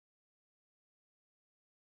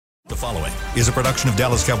The following is a production of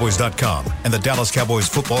DallasCowboys.com and the Dallas Cowboys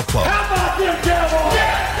Football Club. How about them Cowboys?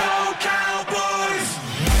 Yeah, go Cowboys!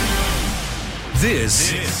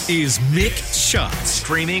 This is Mick Shots,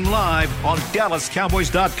 streaming live on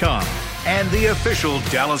DallasCowboys.com and the official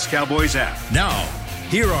Dallas Cowboys app. Now,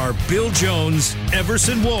 here are Bill Jones,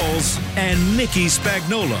 Everson Walls, and Mickey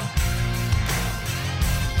Spagnola.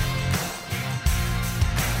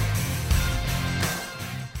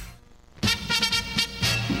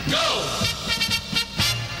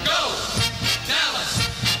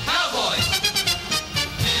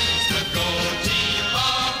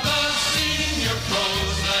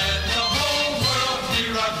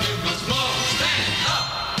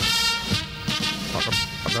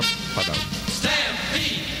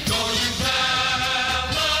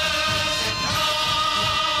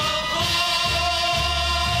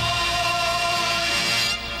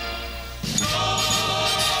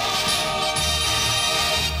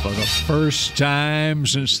 For the first time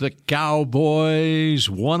since the Cowboys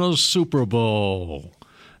won a Super Bowl,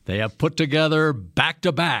 they have put together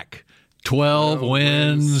back-to-back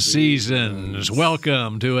 12-win seasons.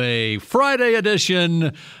 Welcome to a Friday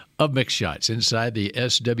edition of Mick Shots inside the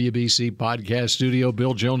SWBC podcast studio.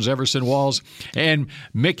 Bill Jones, Everson Walls, and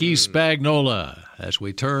Mickey Spagnola as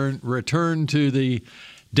we return to the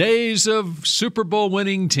days of Super Bowl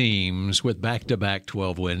winning teams with back-to-back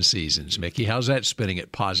 12-win seasons. Mickey, how's that spinning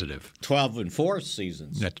it positive? 12-4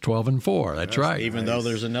 seasons. That's 12-4. That's right. Even though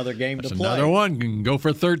there's another game to play. Another one. You can go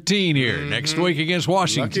for 13 here next week against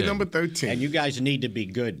Washington. Lucky number 13. And you guys need to be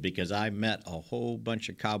good because I met a whole bunch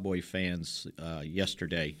of Cowboy fans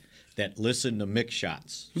yesterday that listen to Mick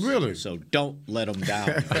Shots. Really? So don't let them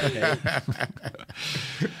down. Okay?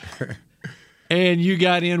 And you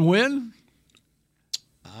got in when?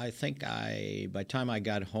 I think by the time I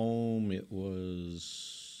got home, we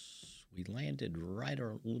landed right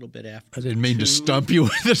a little bit after. I didn't mean to stump you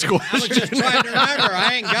with this question. I was just trying to remember.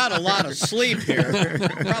 I ain't got a lot of sleep here.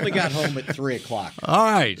 Probably got home at 3 o'clock. All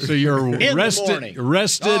right, so you're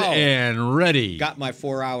rested and ready. Got my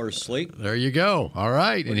 4 hours sleep. There you go. All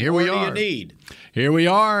right, and here we are. What do you need? Here we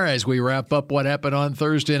are as we wrap up what happened on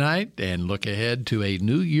Thursday night and look ahead to a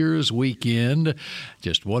New Year's weekend.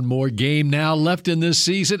 Just one more game now left in this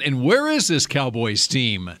season. And where is this Cowboys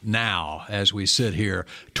team now as we sit here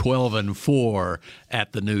 12-4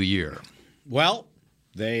 at the new year? Well,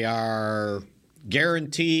 they are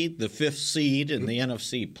guaranteed the 5th seed in the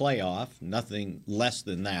NFC playoff, nothing less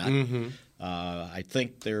than that. Mm-hmm. I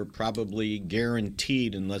think they're probably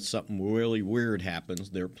guaranteed, unless something really weird happens,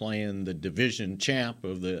 they're playing the division champ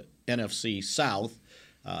of the NFC South,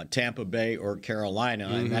 Tampa Bay or Carolina,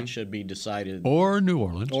 and that should be decided. Or New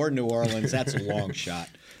Orleans. Or New Orleans. That's a long shot.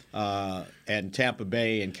 And Tampa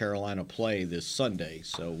Bay and Carolina play this Sunday,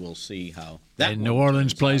 so we'll see how that. And New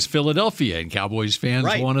Orleans plays Philadelphia, and Cowboys fans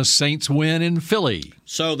want a Saints win in Philly.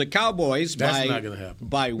 So the Cowboys, that's not going to happen.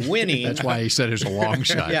 By winning, that's why he said it's a long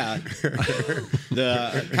shot. Yeah,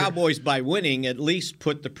 the Cowboys by winning at least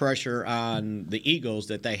put the pressure on the Eagles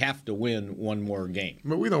that they have to win one more game.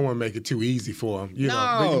 But we don't want to make it too easy for them. We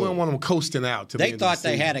don't want them coasting out. They thought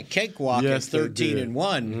they had a cakewalk at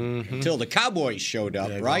 13-1 until the Cowboys showed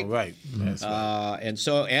up, right? Right. That's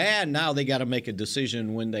right. And now they got to make a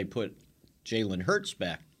decision when they put Jalen Hurts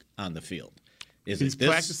back on the field. He's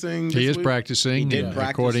practicing. He is practicing. He did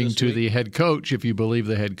practice according this to week. the head coach. If you believe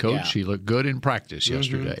the head coach, he looked good in practice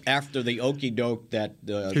yesterday. After the okie doke that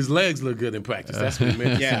his legs look good in practice. That's what he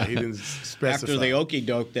meant. Yeah, he didn't specify. After the okie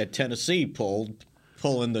doke that Tennessee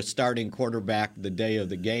pulling the starting quarterback the day of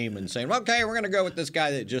the game and saying, "Okay, we're going to go with this guy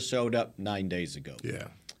that just showed up 9 days ago." Yeah.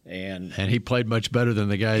 And he played much better than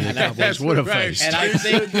the guy the Cowboys would have faced. And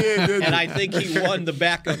I think he won the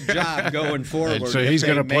backup job going forward. And so he's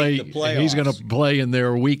going to play. He's going to play in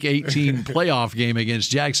their Week 18 playoff game against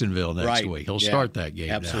Jacksonville next week. He'll start that game.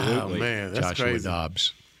 Absolutely. Now. Oh man, that's Joshua crazy.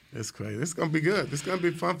 Dobbs. That's crazy. It's going to be good. It's going to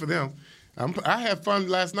be fun for them. I had fun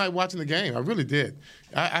last night watching the game. I really did.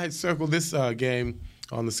 I had circled this game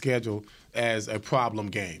on the schedule as a problem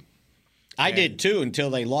game. I did too until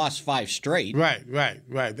they lost 5 straight. Right.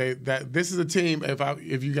 This is a team.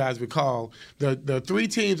 If you guys recall, the 3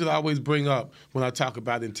 teams that I always bring up when I talk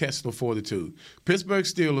about intestinal fortitude: Pittsburgh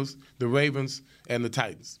Steelers, the Ravens, and the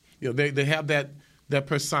Titans. They have that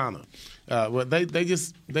persona. Well, they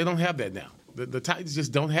don't have that now. The Titans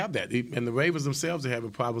just don't have that, and the Ravens themselves are having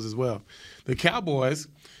problems as well. The Cowboys.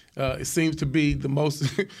 It seems to be the most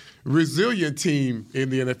resilient team in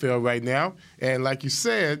the NFL right now. And like you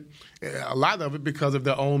said, a lot of it because of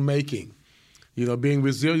their own making. Being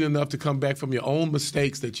resilient enough to come back from your own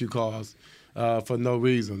mistakes that you caused for no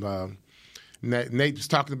reason. Nate was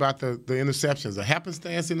talking about the interceptions, a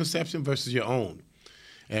happenstance interception versus your own.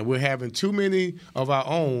 And we're having too many of our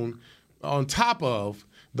own on top of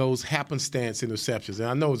those happenstance interceptions. And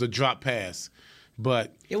I know it was a drop pass,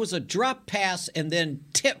 but it was a drop pass and then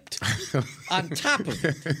tipped on top of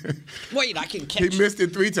it. Wait, I can catch it. He missed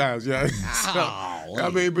it 3 times, yeah. I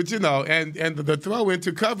mean, but and the throw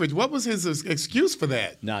into coverage, what was his excuse for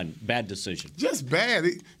that? None. Bad decision. Just bad.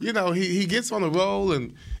 He gets on a roll,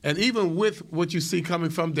 and even with what you see coming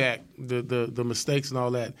from Dak, the mistakes and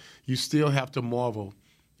all that, you still have to marvel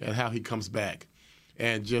at how he comes back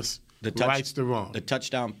and just rights the wrong. The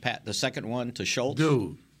touchdown, the second one to Schultz.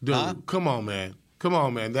 Dude, huh? Come on, man.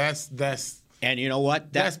 That's and you know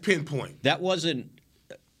what? That's pinpoint. That wasn't.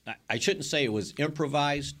 I shouldn't say it was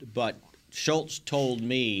improvised, but Schultz told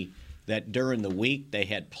me that during the week they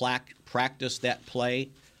had practiced that play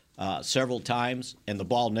several times, and the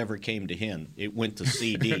ball never came to him. It went to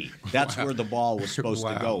CD. That's where the ball was supposed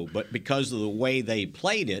to go. But because of the way they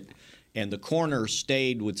played it, and the corner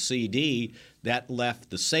stayed with CD, that left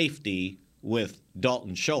the safety with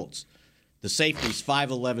Dalton Schultz. The safety's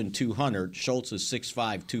 5'11", 200. Schultz is 6'5",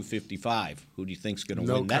 255. Who do you think's going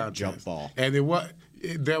to win that jump ball? And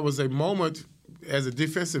there was a moment as a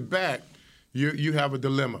defensive back, you have a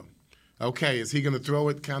dilemma. Okay, is he going to throw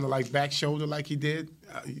it kind of like back shoulder like he did?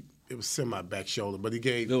 It was semi-back shoulder, but he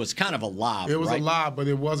gave. It was kind of a lob. It was right? a lob, but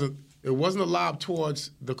it wasn't a lob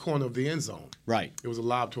towards the corner of the end zone. Right. It was a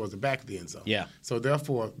lob towards the back of the end zone. Yeah. So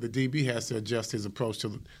therefore, the DB has to adjust his approach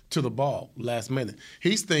to the ball last minute.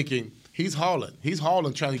 He's thinking he's hauling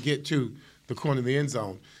trying to get to the corner of the end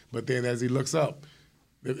zone, but then as he looks up,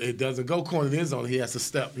 it doesn't go corner of the end zone. He has to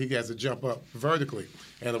step. He has to jump up vertically,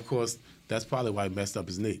 and of course. That's probably why he messed up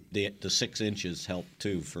his knee. The 6 inches helped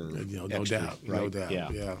too for no extra, doubt, right? no doubt.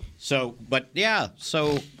 Yeah. So,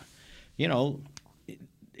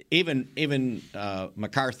 even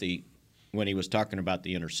McCarthy, when he was talking about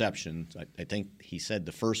the interceptions, I think he said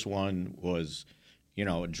the first one was,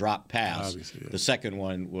 a drop pass. Obviously, yeah. The second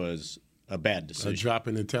one was a bad decision. A drop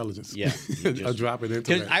in intelligence. Yeah. A drop in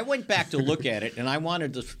intellect. I went back to look at it, and I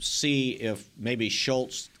wanted to see if maybe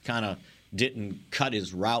Schultz kind of didn't cut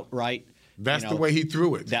his route right. That's the way he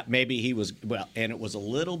threw it. That maybe he was and it was a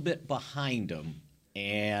little bit behind him,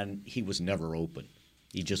 and he was never open.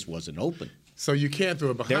 He just wasn't open. So you can't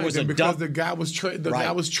throw it behind him because the guy was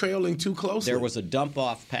guy was trailing too closely. There was a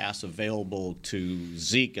dump-off pass available to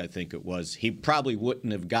Zeke, I think it was. He probably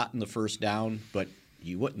wouldn't have gotten the first down, but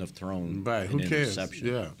he wouldn't have thrown an interception.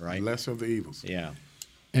 Yeah, right. Lesser of the evils. Yeah.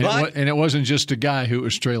 And it wasn't just a guy who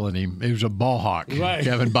was trailing him. It was a ball hawk, right.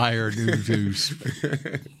 Kevin Byard. Who's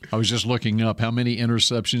I was just looking up how many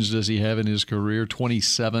interceptions does he have in his career?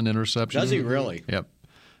 27 interceptions. Does he really? Yep.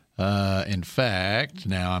 In fact,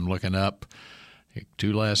 now I'm looking up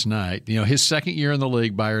 2 last night. His second year in the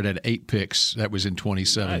league, Byard had 8 picks. That was in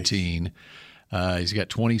 2017. Nice. He's got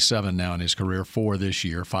 27 now in his career, 4 this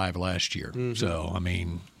year, 5 last year. Mm-hmm. So, I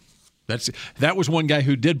mean... That was one guy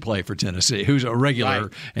who did play for Tennessee, who's a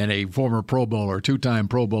regular and a former Pro Bowler, 2-time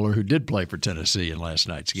Pro Bowler who did play for Tennessee in last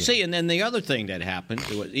night's game. See, and then the other thing that happened,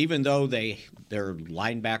 even though their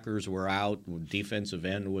linebackers were out, defensive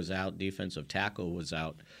end was out, defensive tackle was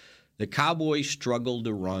out, the Cowboys struggled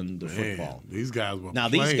to run the football. These guys were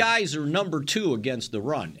These guys are number 2 against the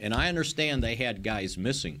run, and I understand they had guys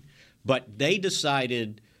missing, but they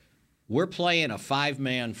decided we're playing a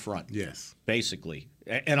 5-man front. Yes. Basically.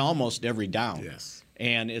 And almost every down. Yes.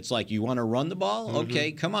 And it's like, you want to run the ball? Mm-hmm.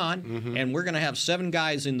 Okay, come on. Mm-hmm. And we're going to have 7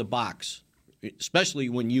 guys in the box, especially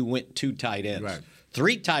when you went 2 tight ends. Right.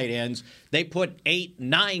 3 tight ends, they put 8,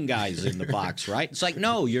 9 guys in the box, right? It's like,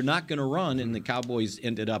 no, you're not going to run. And the Cowboys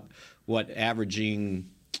ended up, averaging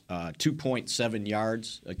 2.7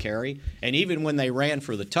 yards a carry. And even when they ran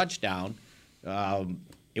for the touchdown,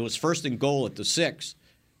 it was 1st and goal at the 6,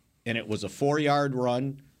 and it was a 4-yard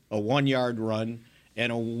run, a 1-yard run,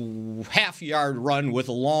 and a half-yard run with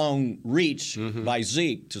a long reach by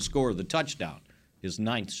Zeke to score the touchdown. His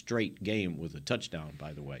 9th straight game with a touchdown,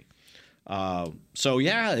 by the way.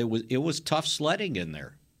 It was tough sledding in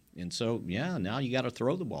there. And so, now you got to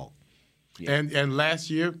throw the ball. Yeah. And last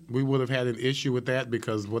year, we would have had an issue with that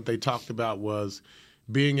because what they talked about was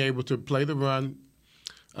being able to play the run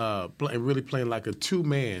and really playing like a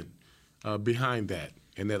 2-man behind that.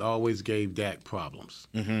 And that always gave Dak problems.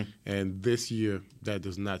 Mm-hmm. And this year, that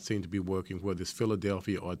does not seem to be working, whether it's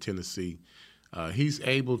Philadelphia or Tennessee. He's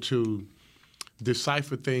able to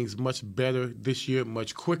decipher things much better this year,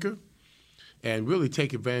 much quicker, and really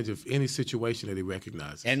take advantage of any situation that he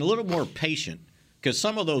recognizes. And a little more patient, because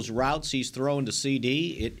some of those routes he's throwing to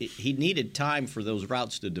CD, he needed time for those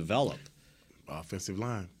routes to develop. Offensive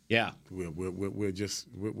line. Yeah. We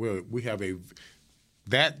have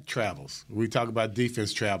that travels. We talk about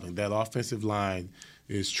defense traveling. That offensive line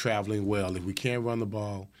is traveling well. If we can't run the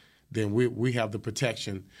ball, then we have the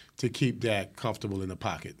protection to keep Dak comfortable in the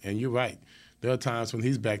pocket. And you're right. There are times when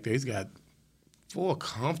he's back there, he's got 4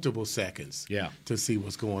 comfortable seconds to see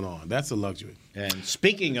what's going on. That's a luxury. And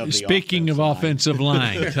speaking of offensive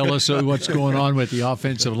line, tell us what's going on with the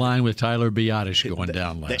offensive line with Tyler Biadasz going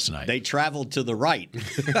down last night. They traveled to the right.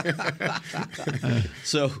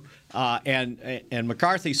 So, and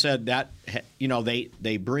McCarthy said that,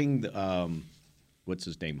 they bring what's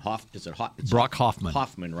his name? Brock Hoffman.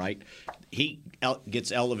 Hoffman, right? He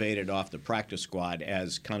gets elevated off the practice squad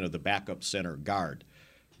as kind of the backup center guard.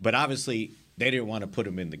 But obviously, they didn't want to put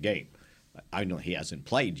him in the game. I know he hasn't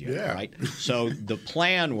played yet, right? So the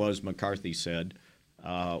plan was, McCarthy said,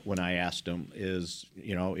 when I asked him,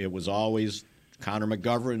 it was always Connor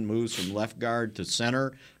McGovern moves from left guard to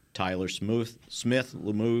center, Tyler Smith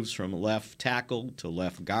moves from left tackle to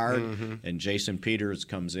left guard, and Jason Peters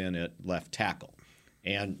comes in at left tackle.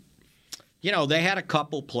 And, they had a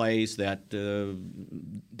couple plays that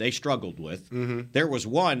they struggled with. There was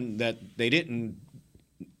one that they didn't.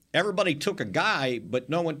 Everybody took a guy, but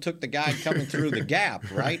no one took the guy coming through the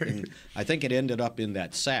gap, right? And I think it ended up in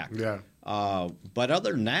that sack. Yeah. But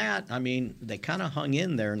other than that, they kind of hung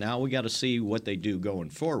in there. Now we got to see what they do going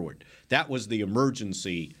forward. That was the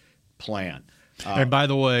emergency plan. And by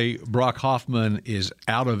the way, Brock Hoffman is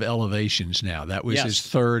out of elevations now. That was his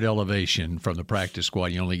 3rd elevation from the practice squad.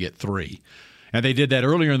 You only get 3. And they did that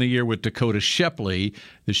earlier in the year with Dakota Shepley,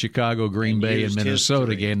 the Chicago, Green Bay, and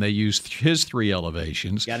Minnesota game. They used his 3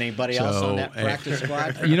 elevations. Got anybody else on that practice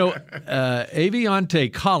squad?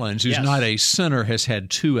 Aviante Collins, who's not a center, has had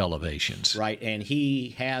 2 elevations. Right, and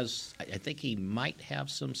he has, I think he might have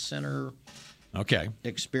some center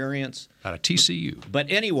experience. Out of TCU. But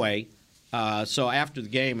anyway, so after the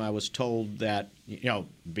game, I was told that,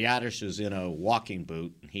 Biadasz is in a walking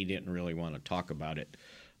boot. And he didn't really want to talk about it.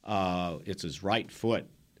 It's his right foot,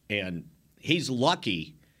 and he's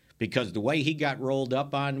lucky because the way he got rolled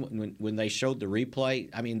up on when they showed the replay,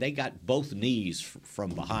 they got both knees from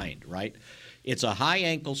behind, right? It's a high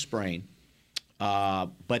ankle sprain,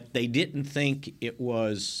 but they didn't think it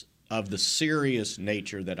was of the serious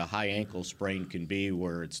nature that a high ankle sprain can be,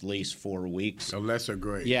 where it's at least 4 weeks. A lesser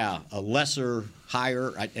grade. Yeah, a lesser,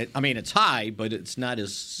 higher. It's high, but it's not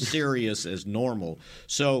as serious as normal.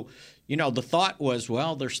 So, the thought was,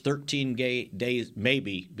 well, there's 13 days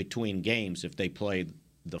maybe between games if they play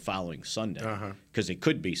the following Sunday, because it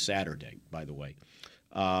could be Saturday, by the way.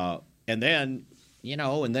 And then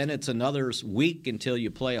it's another week until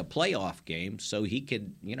you play a playoff game, so he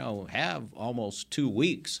could, have almost 2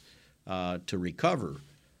 weeks to recover.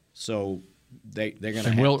 So they're going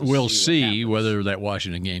to. We'll see whether that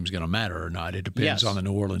Washington game is going to matter or not. It depends on the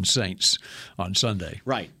New Orleans Saints on Sunday.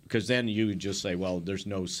 Right, because then you just say, well, there's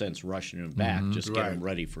no sense rushing them back. Just get them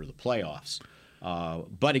ready for the playoffs.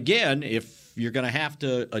 But again, if you're going to have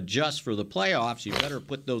to adjust for the playoffs, you better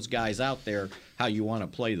put those guys out there how you want to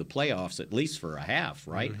play the playoffs, at least for a half,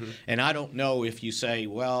 right? And I don't know if you say,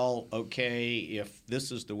 well, okay, if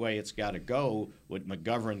this is the way it's got to go with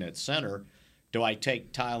McGovern at center, do I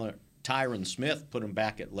take Tyron Smith, put him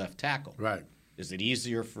back at left tackle? Right. Is it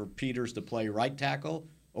easier for Peters to play right tackle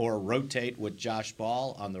or rotate with Josh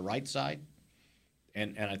Ball on the right side?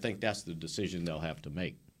 And I think that's the decision they'll have to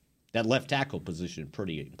make. That left tackle position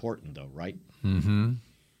pretty important, though, right? Mm-hmm.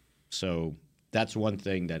 So that's one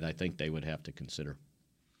thing that I think they would have to consider.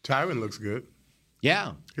 Tyron looks good.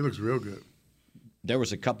 Yeah. He looks real good. There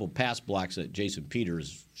was a couple pass blocks that Jason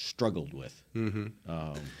Peters struggled with.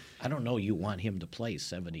 I don't know you want him to play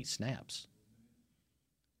 70 snaps.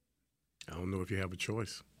 I don't know if you have a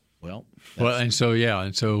choice. Well, and so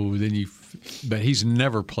then but he's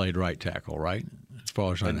never played right tackle, right? As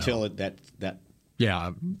far as I know. Until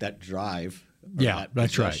that drive. Yeah,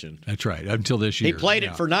 that's right. That's right. Until this year. He played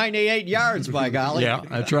it for 98 yards, by golly. Yeah,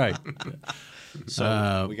 that's right.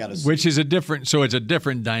 So we got to see. Which is it's a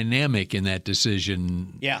different dynamic in that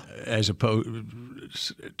decision. Yeah. As opposed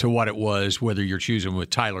to what it was, whether you're choosing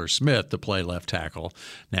with Tyler Smith to play left tackle.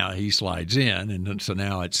 Now he slides in, and so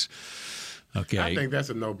now it's okay. I think that's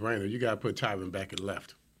a no-brainer. You got to put Tyron back at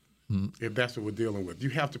left. If that's what we're dealing with, you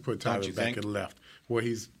have to put Tyron back at left, where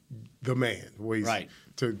he's the man. Where he's right.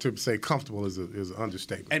 To say comfortable is an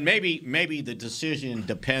understatement. And maybe the decision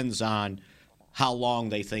depends on how long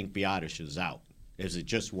they think Biadasz is out. Is it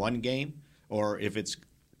just one game, or if it's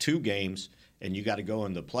 2 games and you got to go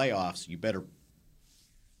in the playoffs, you better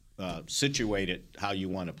situate it how you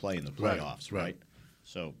want to play in the playoffs, right?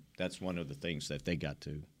 So that's one of the things that they got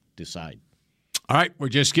to decide. All right, we're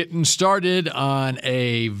just getting started on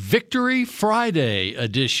a Victory Friday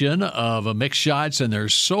edition of a Mixed Shots, and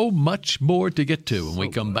there's so much more to get to when we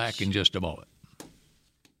come back in just a moment.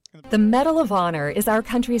 The Medal of Honor is our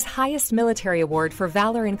country's highest military award for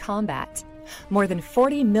valor in combat. More than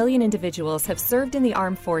 40 million individuals have served in the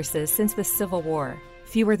armed forces since the Civil War.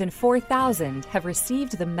 Fewer than 4,000 have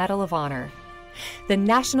received the Medal of Honor. The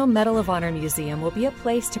National Medal of Honor Museum will be a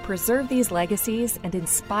place to preserve these legacies and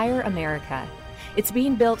inspire America. It's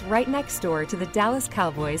being built right next door to the Dallas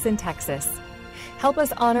Cowboys in Texas. Help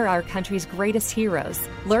us honor our country's greatest heroes.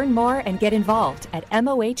 Learn more and get involved at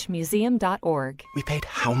mohmuseum.org. We paid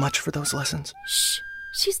how much for those lessons? Shh,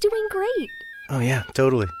 she's doing great. Oh, yeah,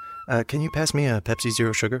 totally. Can you pass me a Pepsi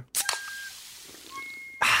Zero Sugar?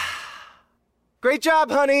 Great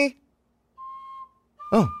job, honey!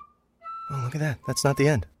 Oh, look at that. That's not the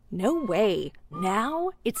end. No way.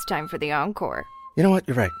 Now it's time for the encore. You know what?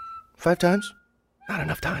 You're right. 5 times? Not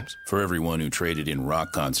enough times. For everyone who traded in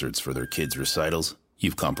rock concerts for their kids' recitals,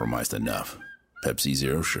 you've compromised enough. Pepsi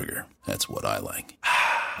Zero Sugar. That's what I like.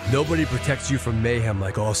 Nobody protects you from mayhem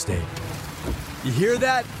like Allstate. You hear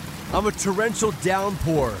that? I'm a torrential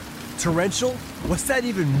downpour. Torrential? What's that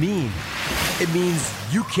even mean? It means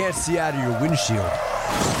you can't see out of your windshield.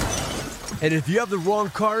 And if you have the wrong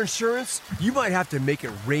car insurance, you might have to make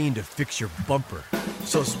it rain to fix your bumper.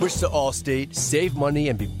 So switch to Allstate, save money,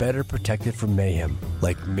 and be better protected from mayhem,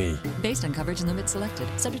 like me. Based on coverage and limits selected.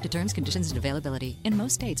 Subject to terms, conditions, and availability. In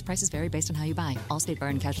most states, prices vary based on how you buy. Allstate Bar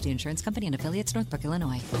and Casualty Insurance Company and affiliates, Northbrook,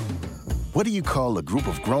 Illinois. What do you call a group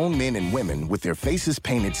of grown men and women with their faces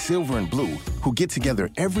painted silver and blue who get together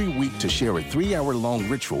every week to share a 3-hour-long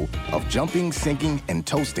ritual of jumping, singing, and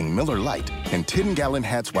toasting Miller Lite and 10-gallon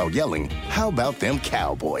hats while yelling, "How about them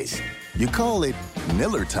Cowboys?" You call it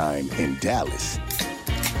Miller Time in Dallas.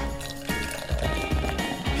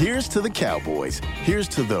 Here's to the Cowboys. Here's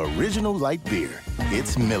to the original light beer.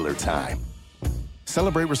 It's Miller Time.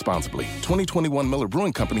 Celebrate responsibly. 2021 Miller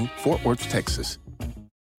Brewing Company, Fort Worth, Texas.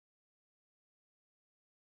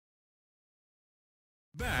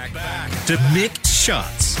 Back to Mixed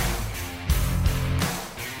Shots.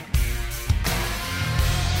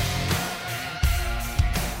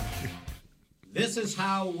 This is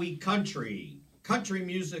how we country. Country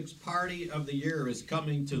music's party of the year is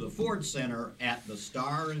coming to the Ford Center at the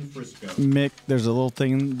Star in Frisco. Mick, there's a little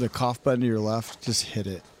thing, the cough button to your left. Just hit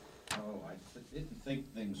it. Oh, I didn't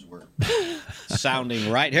think things were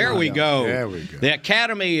sounding right. Here we go. There we go. The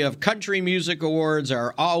Academy of Country Music Awards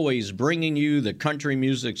are always bringing you the country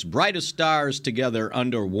music's brightest stars together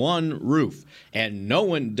under one roof. And no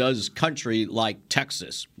one does country like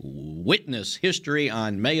Texas. Witness history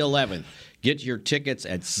on May 11th. Get your tickets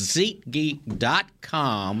at ZeatGeek.com.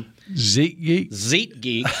 ZeatGeek?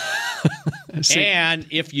 ZeatGeek. And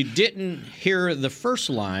if you didn't hear the first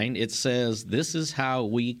line, it says, "This is how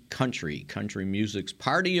we country." Country music's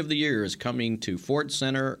party of the year is coming to Ford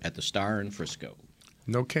Center at the Star in Frisco.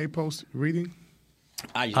 No K-Post reading?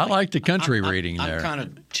 I like the country reading there. I'm kind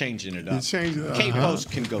of changing it up. You change it up. K-Post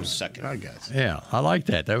can go second. I guess. Yeah, I like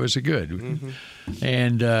that. That was a good. Mm-hmm.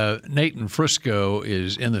 And Nate in Frisco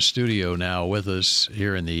is in the studio now with us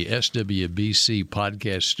here in the SWBC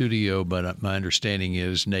podcast studio. But my understanding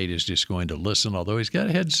is Nate is just going to listen, although he's got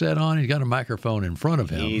a headset on. He's got a microphone in front of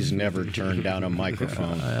him. He's never turned down a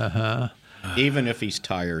microphone, even if he's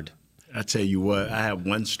tired. I tell you what, I have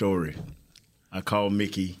one story. I called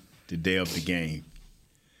Mickey the day of the game.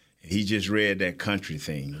 He just read that country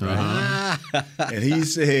thing, right? And he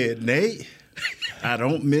said, "Nate, I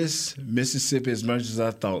don't miss Mississippi as much as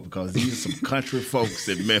I thought because these are some country folks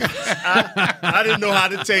in Memphis." I didn't know how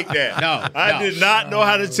to take that. I did not know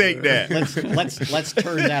how to take that. Let's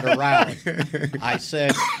turn that around. I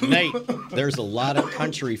said, "Nate, there's a lot of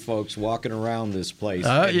country folks walking around this place."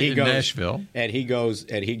 And he goes, Nashville. And he goes,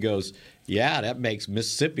 "Yeah, that makes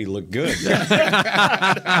Mississippi look good."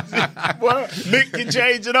 Well, Mick can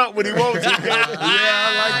change it up when he wants to. Yeah,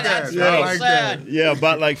 I like that. Yeah, I like that. Yeah,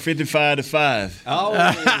 about like 55-5. Oh,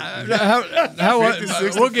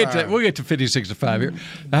 we'll get to 56-5 here.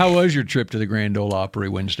 How was your trip to the Grand Ole Opry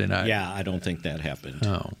Wednesday night? Yeah, I don't think that happened.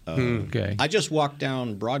 Oh, okay. I just walked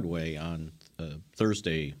down Broadway on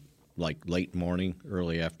Thursday, like late morning,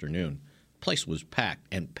 early afternoon. Place was packed,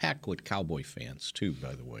 and packed with Cowboy fans too,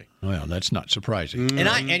 by the way. Well, that's not surprising.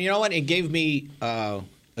 And you know what? It gave me a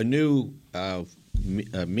new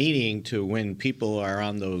meaning to when people are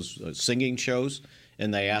on those singing shows,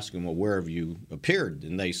 and they ask them, "Well, where have you appeared?"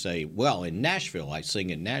 And they say, "Well, in Nashville. I sing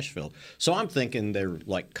in Nashville." So I'm thinking they're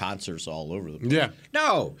like concerts all over the place. Yeah.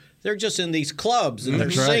 No, They're just in these clubs and they're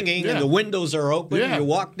That's right. singing and the windows are open and you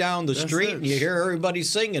walk down the street it. and you hear everybody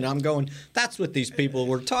singing. I'm going, that's what these people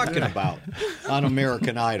were talking about on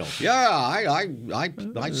American Idol. Yeah, I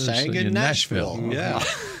sang in Nashville. Yeah.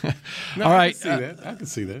 No, All right. I can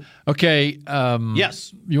see that. Okay.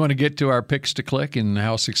 Yes. You want to get to our picks to click and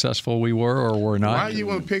how successul we were or were not? Why do you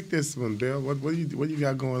want to pick this one, Bill? What you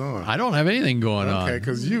got going on? I don't have anything going on. Okay,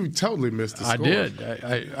 because you totally missed the score. I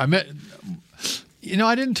did. I met.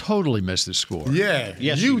 I didn't totally miss the score. Yeah,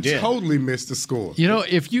 yes, you did. totally missed the score.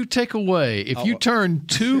 If you take away, if you turn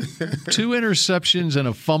two interceptions and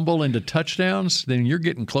a fumble into touchdowns, then you're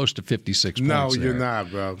getting close to 56 points. No, you're there.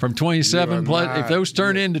 not, bro. From 27 plus, if those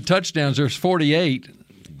turn into touchdowns, there's 48.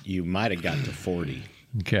 You might have got to 40.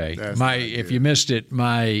 Okay, if you missed it,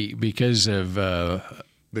 because of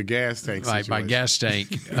the gas tank situation. my gas tank,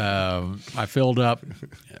 I filled up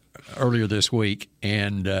earlier this week,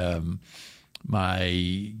 and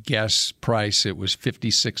my gas price, it was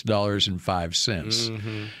 $56.05.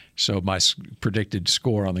 Mm-hmm. So my predicted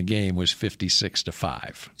score on the game was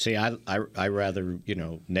 56-5. See, I rather,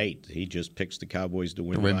 Nate, he just picks the Cowboys to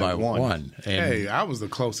win by one. And hey, I was the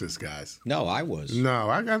closest, guys. No, I was.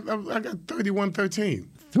 No, I got 31-13.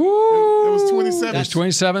 Ooh, it was 27. It was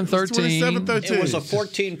 27-13. 27-13. It was a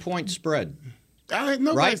 14-point spread.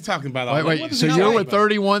 Nobody's talking about all that. Wait. So you were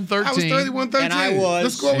 31-13. I was 31-13. And I was. The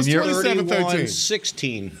score was 27-13.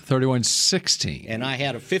 31-16. 31-16. And I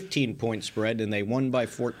had a 15-point spread, and they won by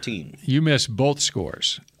 14. You missed both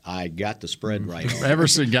scores. I got the spread right.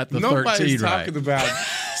 Everson got the 13 right. Nobody's talking about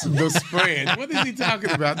the spread. What is he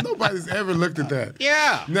talking about? Nobody's ever looked at that.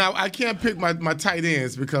 Yeah. Now, I can't pick my tight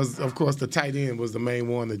ends because, of course, the tight end was the main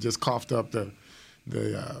one that just coughed up the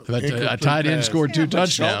a tight end scored two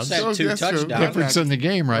touchdowns. Had two touchdowns. Difference in the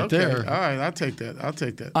game right there. All right, I'll take that.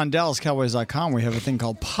 On DallasCowboys.com, we have a thing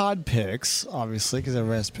called Pod Picks, obviously, because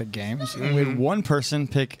everybody has to pick games. And we had one person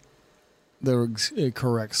pick the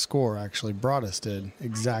correct score, actually. Broadus did.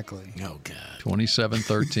 Exactly. Oh, God.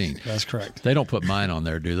 27-13. That's correct. They don't put mine on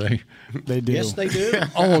there, do they? They do. Yes, they do.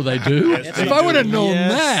 Oh, they do? Yes, if I would have known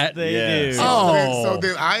that. They do. So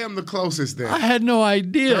then I am the closest then. I had no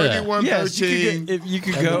idea. 31-13. If you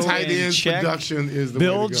could and go the tight and end's check production is the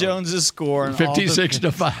Bill way to go. Jones's score.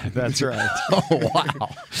 56-5. That's right. Oh, wow.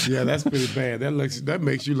 Yeah, that's pretty bad. That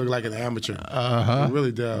makes you look like an amateur. Uh-huh. It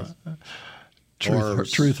really does.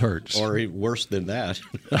 Truth hurts. Or worse than that.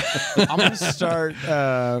 I'm going to start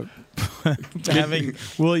having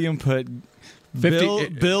William put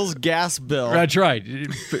Bill's gas bill. That's right.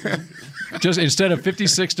 Just instead of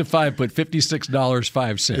 56-5, put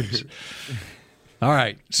 $56.05. All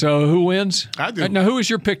right. So who wins? I do. Now, who is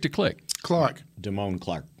your pick to click? Clark. Damone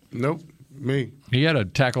Clark. Nope. Me. He had a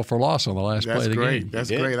tackle for loss on the last play of the game. That's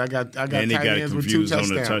great. I got and tight he got ends with 2 confused on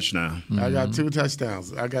touchdowns. the touchdown. I got 2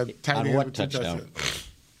 touchdowns. I got tight On ends what with 2 touchdown? touchdowns.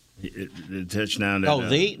 The touchdown.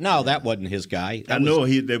 No, that wasn't his guy. I know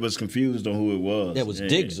they was confused on who it was. That was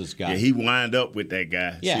Diggs' guy. Yeah, he wind up with that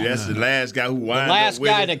guy. Yeah. See, that's the last guy who wind up the last with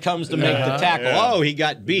guy it. that comes to make the tackle. Yeah. Oh, he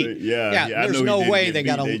got beat. Yeah, I there's know he no way didn't they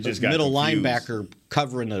get got beat. a They just got middle confused. linebacker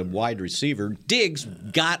covering a wide receiver. Diggs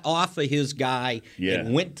got off of his guy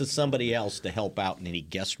and went to somebody else to help out, and then he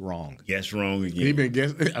guessed wrong. Guessed wrong again. He's been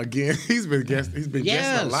guessing again. He's been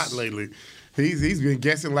guessing a lot lately. He's been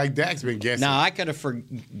guessing like Dak's been guessing. Now, I could have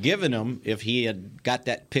forgiven him if he had got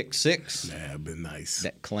that pick six. That'd been nice.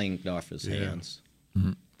 That clanged off his hands.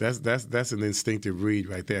 Mm-hmm. That's an instinctive read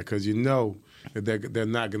right there because you know that they're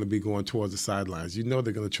not going to be going towards the sidelines. You know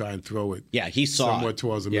they're going to try and throw it. Yeah, he saw somewhere it.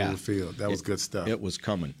 towards the middle of the field. That was good stuff. It was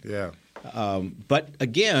coming. Yeah. But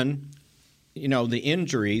again, the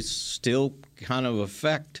injuries still kind of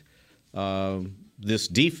affect this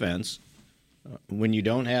defense. When you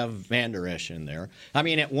don't have Van Der Esch in there. I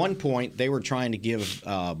mean, at one point, they were trying to give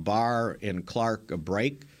Barr and Clark a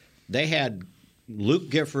break. They had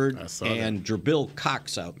Luke Gifford and Jabril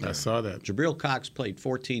Cox out there. I saw that. Jabril Cox played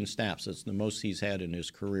 14 snaps. That's the most he's had in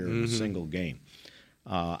his career in a single game.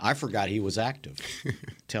 I forgot he was active, to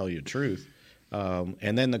tell you the truth.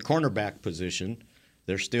 And then the cornerback position,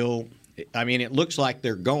 they're still – I mean, it looks like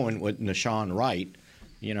they're going with Nashawn Wright,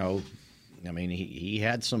 I mean, he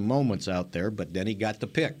had some moments out there, but then he got the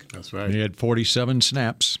pick. That's right. He had 47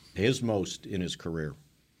 snaps. His most in his career.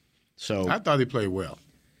 So I thought he played well,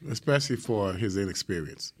 especially for his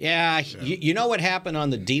inexperience. Yeah. You know what happened on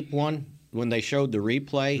the deep one when they showed the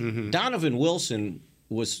replay? Mm-hmm. Donovan Wilson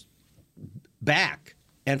was back,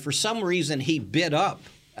 and for some reason he bit up.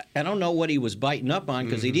 I don't know what he was biting up on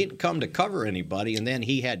because he didn't come to cover anybody, and then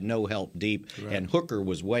he had no help deep, and Hooker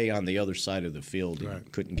was way on the other side of the field and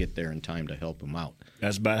couldn't get there in time to help him out.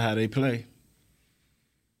 That's about how they play.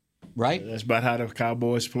 right? That's about how the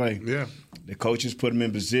Cowboys play. Yeah. The coaches put them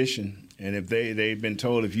in position, and if they've been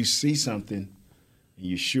told if you see something and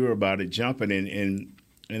you're sure about it, jump it. And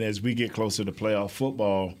as we get closer to playoff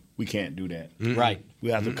football, we can't do that. Mm-hmm. Right. We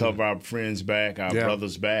have to cover our friends' back, our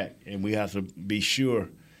brothers' back, and we have to be sure.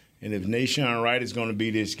 And if Nahshon Wright is going to be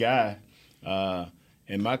this guy,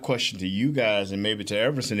 and my question to you guys and maybe to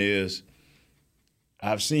Everson is,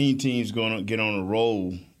 I've seen teams get on a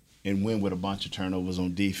roll and win with a bunch of turnovers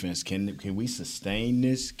on defense. Can we sustain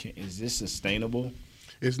this? Is this sustainable?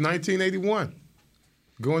 It's 1981,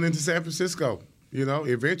 going into San Francisco.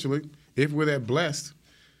 Eventually, if we're that blessed,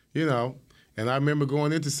 And I remember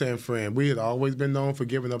going into San Fran, we had always been known for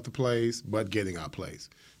giving up the plays, but getting our plays,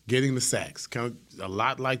 getting the sacks, kind of a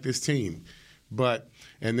lot like this team.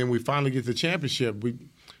 And then we finally get to the championship.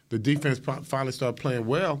 The defense finally started playing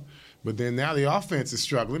well. But then now the offense is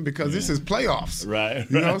struggling because this is playoffs. Right.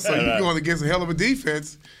 So you're going against a hell of a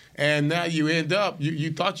defense, and now you end up,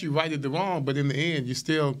 you thought you righted the wrong, but in the end, you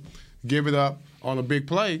still give it up on a big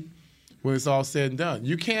play when it's all said and done.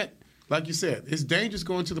 You can't, like you said, it's dangerous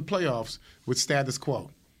going to the playoffs with status quo.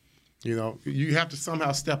 You have to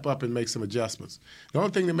somehow step up and make some adjustments. The only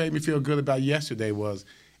thing that made me feel good about yesterday was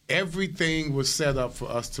everything was set up for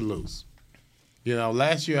us to lose.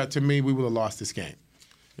 Last year, to me, we would have lost this game.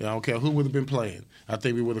 I don't care who would have been playing. I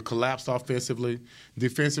think we would have collapsed offensively.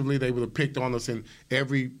 Defensively, they would have picked on us in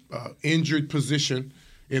every injured position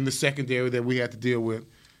in the secondary that we had to deal with,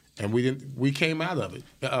 and we didn't. We came out of it.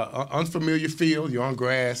 Unfamiliar field. You're on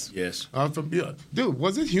grass. Yes. Dude,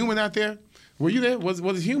 was it humid out there? Were you there? Was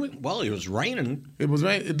it humid? Well, it was raining. It was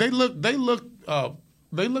raining. They looked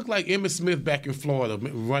like Emmitt Smith back in Florida,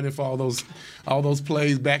 running for all those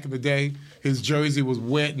plays back in the day. His jersey was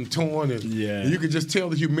wet and torn, and you could just tell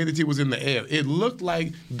the humidity was in the air. It looked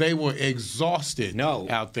like they were exhausted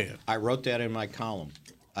out there. I wrote that in my column.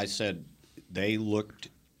 I said they looked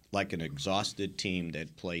like an exhausted team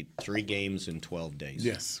that played 3 games in 12 days.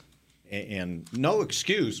 Yes. And no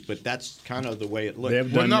excuse, but that's kind of the way it looked.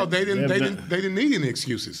 They didn't need any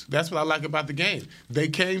excuses. That's what I like about the game. They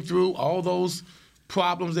came through all those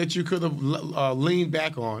problems that you could have leaned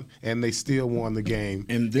back on, and they still won the game.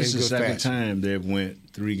 And this is the second time they've went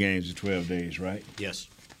 3 games in 12 days, right? Yes.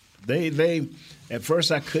 They at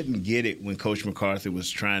first I couldn't get it when Coach McCarthy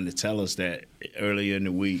was trying to tell us that earlier in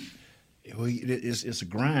the week. It's a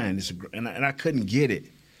grind, and I couldn't get it,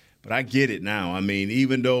 but I get it now. I mean,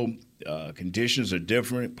 even though conditions are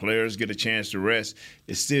different, players get a chance to rest,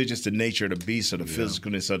 it's still just the nature of the beast, or the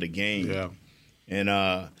physicalness of the game. Yeah.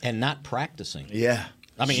 And not practicing. Yeah.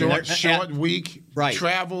 I mean, short week,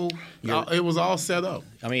 travel, it was all set up.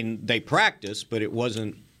 I mean, they practiced, but it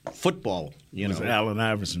wasn't football. It was Allen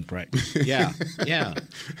Iverson practice. Yeah.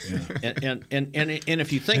 And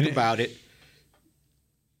if you think about it,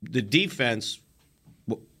 the defense,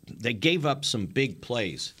 they gave up some big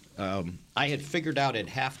plays. I had figured out at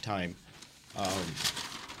halftime,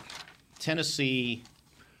 Tennessee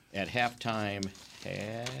at halftime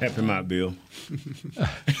had... Help him out, Bill.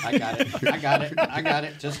 I got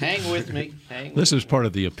it. Just hang with me. This is part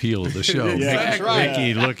of the appeal of the show. That's right.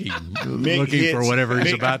 Mickey looking for whatever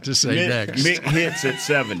he's about to say next. Mick hits at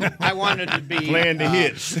 70. I wanted to be playing the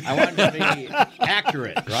hits. I wanted to be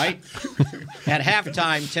accurate, right? At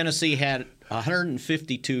halftime, Tennessee had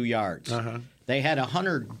 152 yards. They had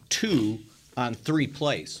 102 on 3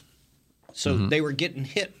 plays. So they were getting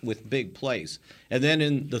hit with big plays. And then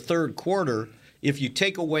in the third quarter, if you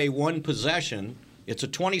take away one possession, it's a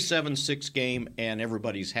 27-6 game and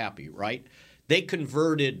everybody's happy, right? They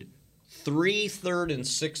converted 3 3rd and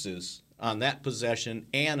 6s on that possession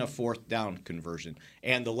and a 4th down conversion.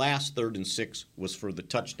 And the last 3rd and 6 was for the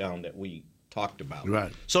touchdown that we talked about.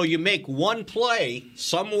 Right. So you make one play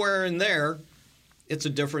somewhere in there, it's a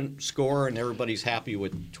different score and everybody's happy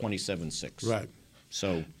with 27-6. Right.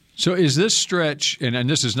 So is this stretch, and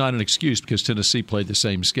this is not an excuse because Tennessee played the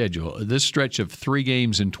same schedule, this stretch of 3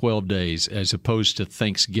 games in 12 days as opposed to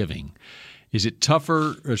Thanksgiving, is it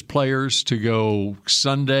tougher as players to go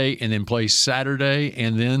Sunday and then play Saturday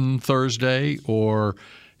and then Thursday, or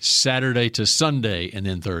Saturday to Sunday and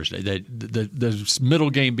then Thursday? The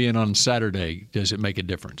middle game being on Saturday, does it make a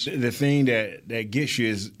difference? The thing that gets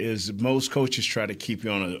you is most coaches try to keep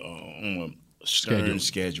you on a stern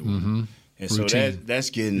schedule. Mm-hmm. And so that's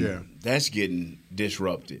getting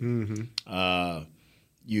disrupted. Mm-hmm.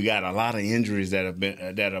 You got a lot of injuries that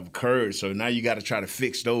have occurred. So now you got to try to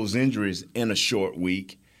fix those injuries in a short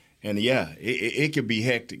week. And it could be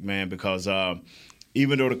hectic, man, because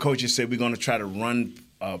even though the coaches said we're going to try to run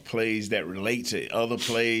plays that relate to other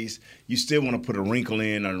plays. You still want to put a wrinkle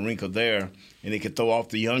in or a wrinkle there, and it can throw off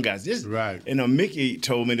the young guys. Right. And Mickey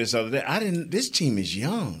told me this other day. This team is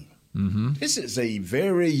young. Mm-hmm. This is a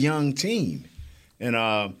very young team,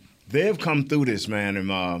 and they've come through this, man.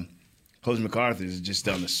 And Coach McCarthy has just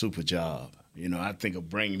done a super job. I think of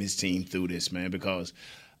bringing his team through this, man, because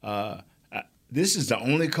this is the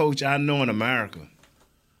only coach I know in America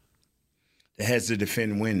that has to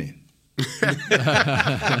defend winning. He's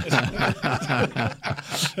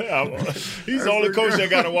the only coach that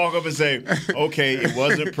got to walk up and say, okay, it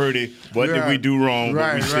wasn't pretty. What did we do wrong?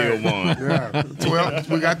 But we still won. Yeah.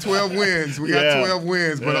 We got 12 wins. Got 12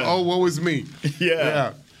 wins, but woe was me.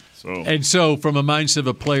 Yeah. And so from a mindset of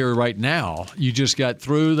a player right now, you just got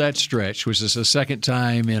through that stretch, which is the second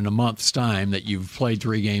time in a month's time that you've played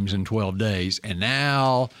 3 games in 12 days. And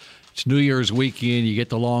now it's New Year's weekend. You get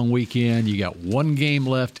the long weekend. You got 1 game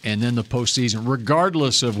left and then the postseason,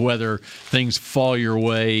 regardless of whether things fall your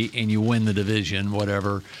way and you win the division,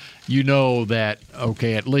 whatever. You know that,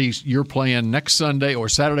 okay, at least you're playing next Sunday or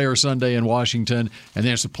Saturday or Sunday in Washington, and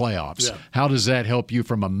then it's the playoffs. Yeah. How does that help you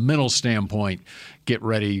from a mental standpoint get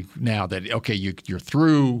ready now that, okay, you're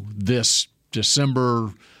through this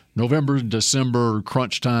November, December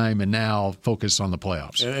crunch time, and now focus on the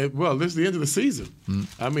playoffs? Well, this is the end of the season.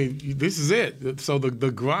 I mean, this is it. So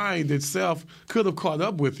the grind itself could have caught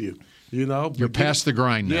up with you. You're past the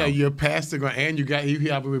grind now. Yeah, you're past the grind, and you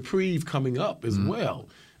have a reprieve coming up as well.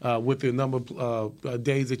 With the number of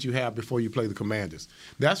days that you have before you play the Commanders.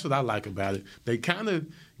 That's what I like about it. They kind of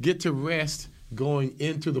get to rest going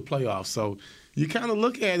into the playoffs. So you kind of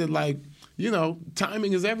look at it like,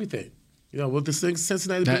 timing is everything. With the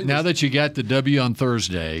Cincinnati Bengals. Now that you got the W on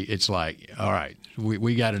Thursday, it's like, all right,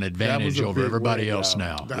 we got an advantage over everybody else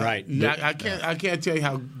now. Right. I can't tell you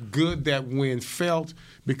how good that win felt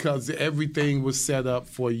because everything was set up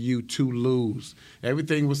for you to lose.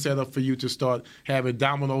 Everything was set up for you to start having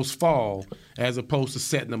dominoes fall as opposed to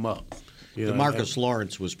setting them up. DeMarcus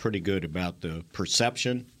Lawrence was pretty good about the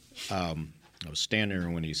perception. I was standing there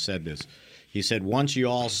when he said this. He said, once you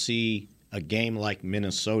all see a game like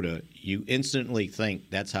Minnesota, you instantly think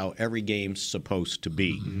that's how every game's supposed to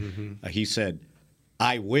be. Mm-hmm. He said,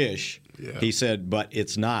 I wish. Yeah. He said, but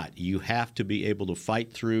it's not. You have to be able to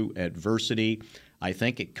fight through adversity. I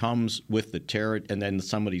think it comes with the terror. And then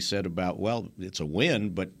somebody said about, well, it's a win,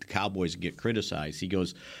 but the Cowboys get criticized. He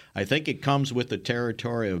goes, I think it comes with the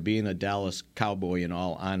territory of being a Dallas Cowboy, in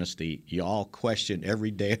all honesty. You all question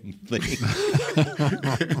every damn thing.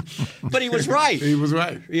 But he was right. He was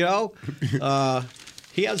right.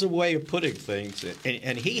 He has a way of putting things,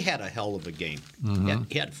 and he had a hell of a game. Mm-hmm.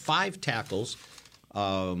 He had 5 tackles.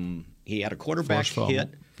 He had a quarterback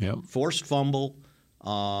hit, forced fumble,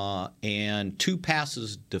 and 2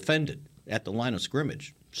 passes defended at the line of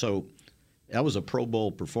scrimmage. So that was a Pro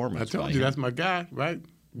Bowl performance. I told you that's my guy, right?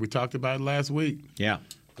 We talked about it last week. Yeah.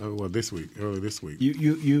 Earlier this week.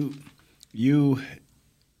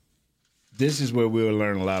 This is where we'll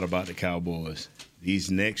learn a lot about the Cowboys. These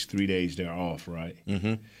next 3 days they're off, right?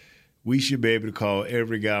 Mm-hmm. We should be able to call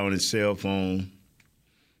every guy on his cell phone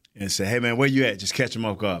and say, hey, man, where you at? Just catch him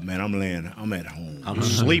off guard. Man, I'm at home. I'm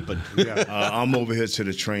sleeping. I'm over here to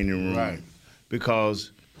the training room. Right.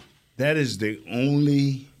 Because that is the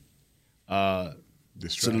only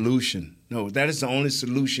solution. No, that is the only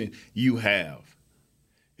solution you have.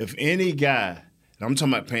 If any guy, and I'm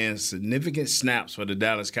talking about playing significant snaps for the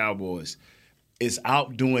Dallas Cowboys, is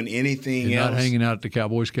out doing anything You're else. Not hanging out at the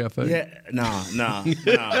Cowboys Cafe? Yeah, nah.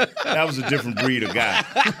 That was a different breed of guy.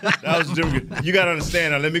 That was different. You got to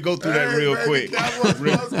understand. Now, let me go through that real quick.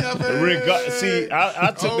 See,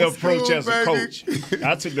 I took the approach as a coach.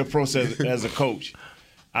 I took the approach as a coach.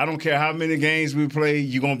 I don't care how many games we play,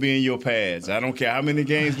 you're going to be in your pads. I don't care how many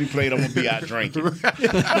games we played, I'm going to be out drinking.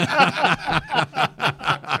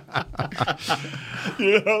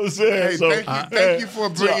 You know what I'm saying? Hey, thank you for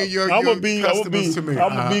bringing your customers to me.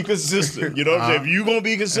 I'm going to be consistent. You know what I'm saying? If you're going to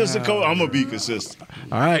be consistent, coach, I'm going to be consistent.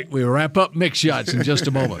 All right, we'll wrap up Mix Shots in just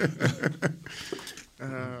a moment.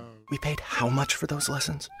 We paid how much for those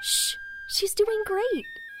lessons? Shh, she's doing great.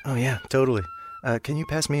 Oh, yeah, totally. Can you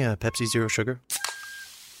pass me a Pepsi Zero Sugar?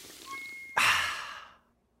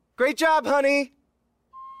 Great job, honey!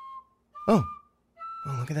 Oh,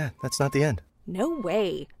 look at that. That's not the end. No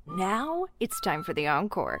way. Now it's time for the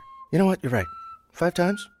encore. You know what? You're right. 5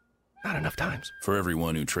 times? Not enough times. For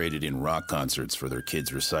everyone who traded in rock concerts for their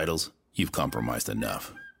kids' recitals, you've compromised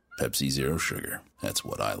enough. Pepsi Zero Sugar. That's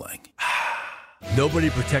what I like.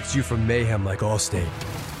 Nobody protects you from mayhem like Allstate.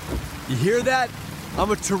 You hear that?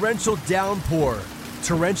 I'm a torrential downpour.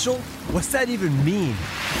 Torrential? What's that even mean?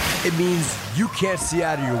 it means you can't see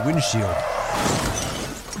out of your windshield.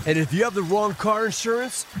 And if you have the wrong car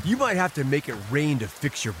insurance, you might have to make it rain to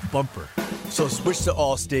fix your bumper. So switch to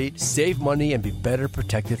Allstate, save money, and be better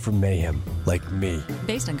protected from mayhem, like me.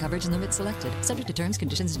 Based on coverage and limits selected, subject to terms,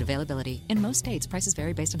 conditions, and availability. In most states, prices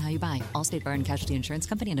vary based on how you buy. Allstate Bar and Casualty Insurance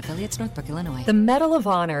Company and affiliates, Northbrook, Illinois. The Medal of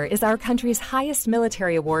Honor is our country's highest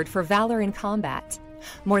military award for valor in combat.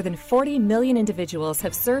 More than 40 million individuals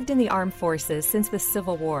have served in the armed forces since the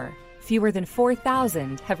Civil War. Fewer than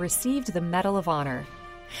 4,000 have received the Medal of Honor.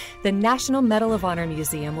 The National Medal of Honor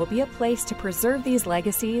Museum will be a place to preserve these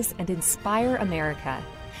legacies and inspire America.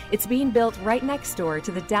 It's being built right next door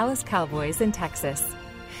to the Dallas Cowboys in Texas.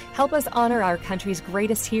 Help us honor our country's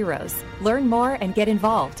greatest heroes. Learn more and get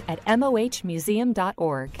involved at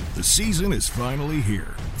mohmuseum.org. The season is finally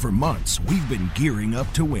here. For months, we've been gearing up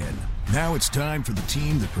to win. Now it's time for the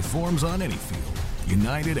team that performs on any field,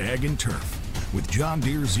 United Ag and Turf. With John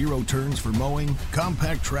Deere Zero Turns for mowing,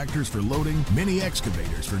 compact tractors for loading, mini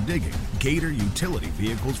excavators for digging, Gator utility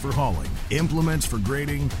vehicles for hauling, implements for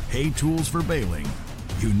grading, hay tools for baling.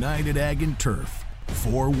 United Ag and Turf,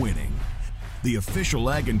 for winning. The official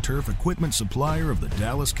Ag and Turf equipment supplier of the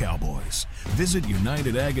Dallas Cowboys. Visit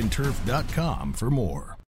UnitedAgAndTurf.com for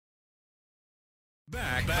more.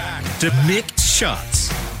 Back to Mick Shots.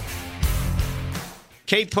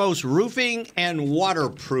 K-Post Roofing and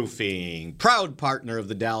Waterproofing, proud partner of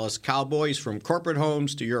the Dallas Cowboys, from corporate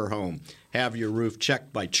homes to your home. Have your roof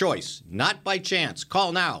checked by choice, not by chance.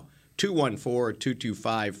 Call now,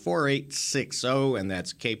 214-225-4860, and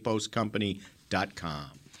that's kpostcompany.com.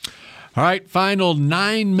 All right, final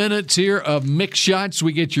 9 minutes here of Mick Shots.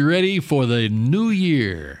 We get you ready for the new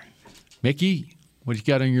year. Mickey, what you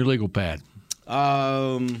got on your legal pad?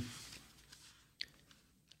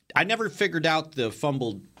 I never figured out the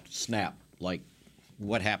fumbled snap. Like,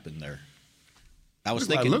 what happened there? I was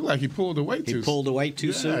thinking. It looked like he pulled away too. He pulled away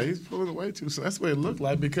too soon. Yeah, he's pulled away too soon. That's what it looked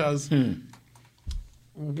like, because it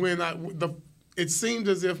seemed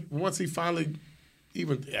as if once he finally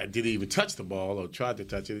did he even touch the ball or tried to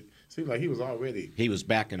touch it, seemed like he was already. He was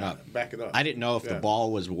backing up. I didn't know if the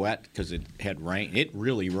ball was wet because it had rained. It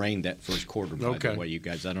really rained that first quarter, by the way, you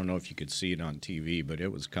guys. I don't know if you could see it on TV, but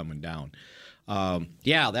it was coming down.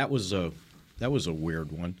 That was a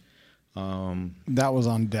weird one. That was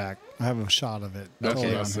on Dak. I have a shot of it. That's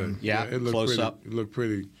what I said. Yeah, it looked close pretty, up. It looked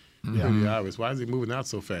pretty obvious. Why is he moving out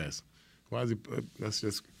so fast? Why is he? That's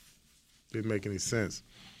just didn't make any sense.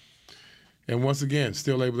 And once again,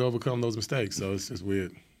 still able to overcome those mistakes. So it's just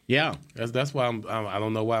weird. Yeah, that's why I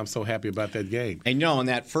don't know why I'm so happy about that game. And in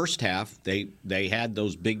that first half, they had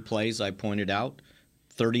those big plays I pointed out.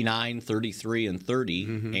 39, 33, and 30,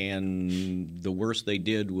 and the worst they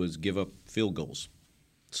did was give up field goals.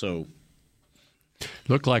 So,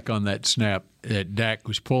 looked like on that snap that Dak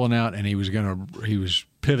was pulling out, and he was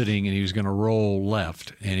pivoting, and he was gonna roll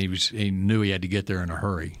left, and he knew he had to get there in a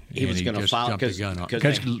hurry. He was going to foul because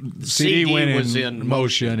CD was in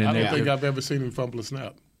motion. And I don't think I've ever seen him fumble a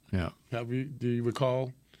snap. Yeah, do you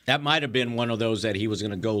recall? That might have been one of those that he was going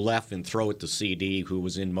to go left and throw it to CD, who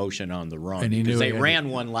was in motion on the run. Because they ran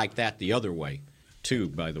one like that the other way, too,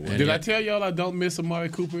 by the way. Did I tell y'all I don't miss Amari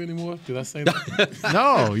Cooper anymore? Did I say that?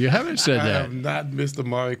 No, you haven't said that. I have not missed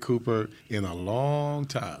Amari Cooper in a long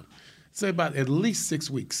time. Say about at least 6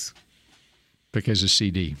 weeks. Because of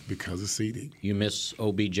CD. Because of CD. You miss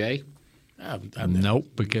OBJ? Nope,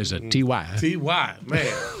 because of T.Y. T.Y.,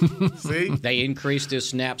 man. See? They increased his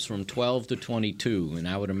snaps from 12 to 22, and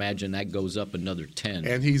I would imagine that goes up another 10.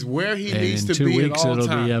 And he's where he needs to be in 2 weeks, at all it'll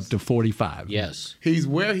times. be up to 45. Yes. He's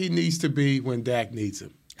where he needs to be when Dak needs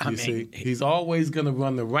him. You see? He's always going to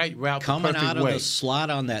run the right route coming the perfect out of way. the slot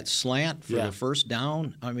on that slant for the first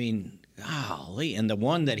down. I mean, golly. And the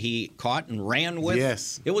one that he caught and ran with,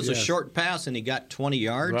 it was a short pass, and he got 20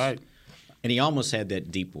 yards. Right. And he almost had that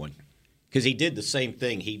deep one. Because he did the same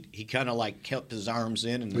thing. He kind of like kept his arms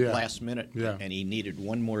in the last minute, and he needed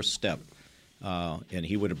one more step. And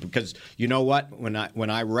he would have, because you know what? When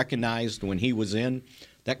I recognized when he was in,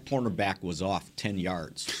 that cornerback was off 10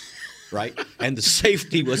 yards, right? And the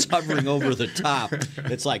safety was hovering over the top.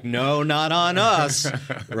 It's like, no, not on us,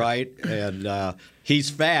 right? And he's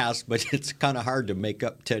fast, but it's kind of hard to make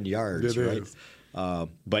up 10 yards, right?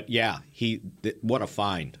 But yeah, what a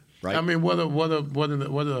find. Right. I mean, what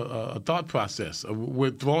a thought process.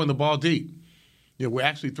 We're throwing the ball deep. We're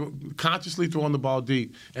actually consciously throwing the ball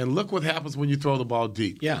deep. And look what happens when you throw the ball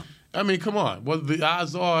deep. Yeah. I mean, come on. Well, the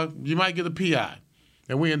odds are you might get a PI.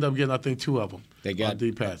 And we end up getting, I think, 2 of them. They got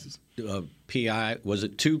deep passes. PI, was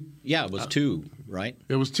it 2? Yeah, it was 2, right?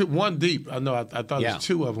 It was 2, 1 deep. I know. I thought it was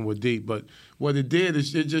 2 of them were deep. But what it did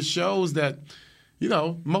is it just shows that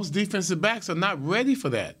most defensive backs are not ready for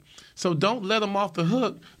that. So don't let them off the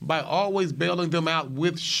hook by always bailing them out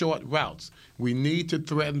with short routes. We need to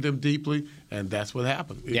threaten them deeply, and that's what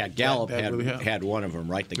happened. Yeah, Gallup had one of them,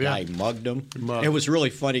 right? The guy mugged him. It was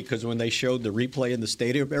really funny because when they showed the replay in the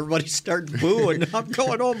stadium, everybody started booing. I'm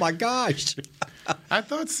going, oh, my gosh. I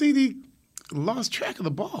thought CD lost track of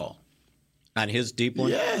the ball. On his deep one?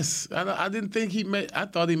 Yes. I didn't think I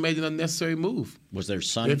thought he made an unnecessary move. Was there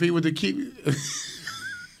sun? If he were to keep...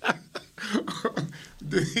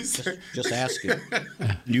 Just ask him.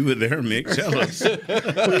 You were there, Mick. Tell us.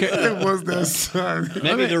 It was that sun.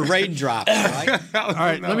 Maybe the raindrops, right? All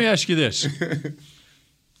right, let me ask you this.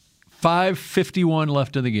 5:51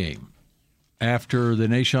 left in the game after the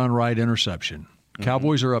Nahshon Wright interception.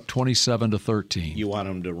 Cowboys are up 27-13. You want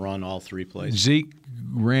them to run all three plays? Zeke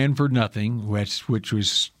ran for nothing, which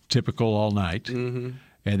was typical all night. And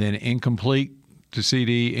then incomplete to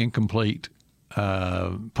CD, incomplete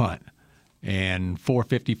punt. And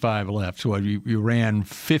 4:55 left. So you ran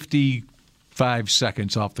 55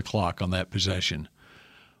 seconds off the clock on that possession.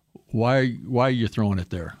 Why are you throwing it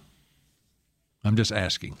there? I'm just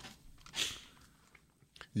asking.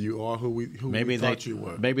 You are who we thought you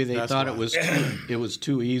were. Maybe they thought it was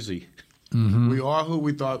too easy. We are who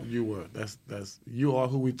we thought you were. That's you are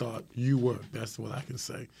who we thought you were. That's what I can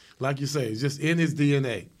say. Like you say, it's just in his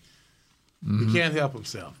DNA. He can't help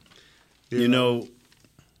himself. You know,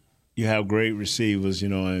 you have great receivers,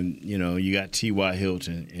 and you got T.Y.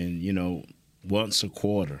 Hilton, and once a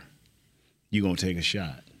quarter, you're gonna take a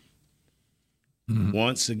shot.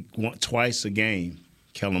 Twice a game,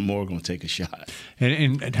 Kellen Moore gonna take a shot.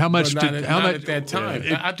 And how much? Not at that time.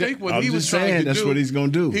 I think what he was trying to do. That's what he's gonna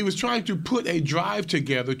do. He was trying to put a drive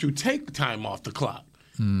together to take time off the clock.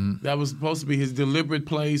 That was supposed to be his deliberate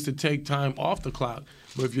plays to take time off the clock.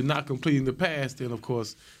 But if you're not completing the pass, then of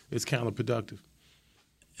course it's counterproductive.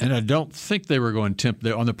 And I don't think they were going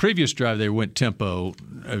tempo. On the previous drive, they went tempo,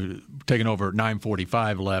 taking over at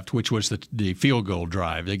 9:45 left, which was the field goal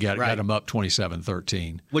drive. They got them up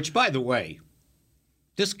 27-13. Which, by the way,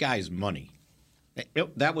 this guy's money.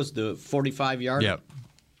 That was the 45-yard? Yep.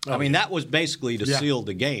 I mean, that was basically to seal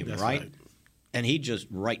the game, right? Right. And he just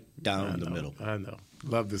right down the middle. I know.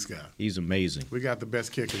 Love this guy. He's amazing. We got the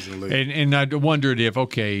best kickers in the league. And I wondered if,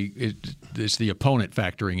 it's the opponent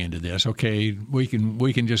factoring into this. Okay, we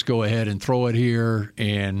can just go ahead and throw it here,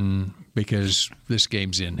 and because this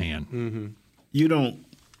game's in hand. You don't.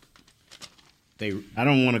 I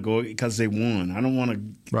don't want to go because they won. I don't want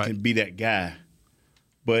to be that guy.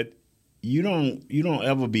 But you don't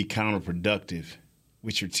ever be counterproductive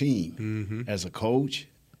with your team as a coach,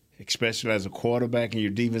 especially as a quarterback and your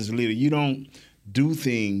defensive leader. You don't do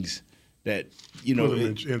things that put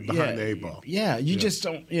them behind the 8 ball. Yeah, you just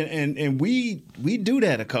don't. And we do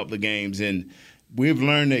that a couple of games, and we've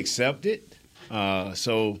learned to accept it.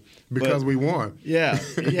 Because we won.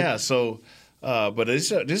 Yeah. So, but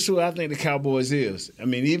this is who I think the Cowboys is. I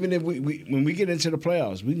mean, even if when we get into the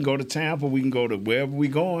playoffs, we can go to Tampa, we can go to wherever we're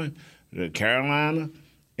going, to Carolina,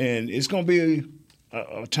 and it's going to be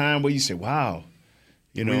a time where you say, "Wow."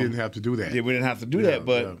 We didn't have to do that. Yeah, we didn't have to do that,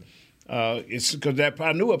 but. It's because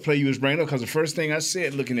I knew what play you was bringing up. Because the first thing I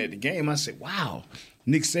said, looking at the game, I said, "Wow,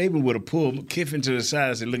 Nick Saban would have pulled Kiffin to the side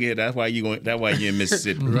and said, look here, that's why you're in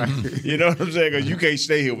Mississippi." Right. You know what I'm saying? Because you can't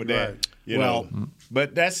stay here with that. Right.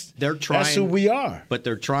 But that's who we are. But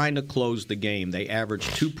they're trying to close the game. They average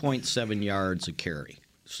 2.7 yards a carry.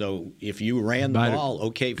 So if you ran the ball,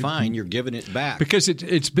 okay, fine, you're giving it back. Because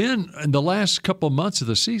it's been in the last couple of months of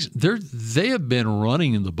the season, they have been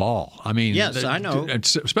running in the ball. I mean, yes, I know.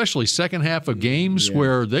 Especially second half of games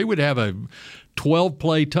where they would have a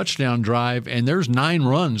 12-play touchdown drive, and there's 9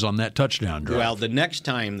 runs on that touchdown drive. Well, the next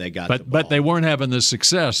time they got the ball. But they weren't having the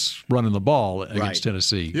success running the ball against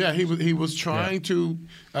Tennessee. Yeah, he was trying to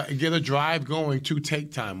get a drive going to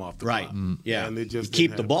take time off the clock. Yeah, and they just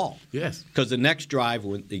keep the ball. Yes. Because the next drive,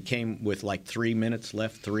 when they came with like 3 minutes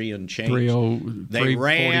left, 3 and change.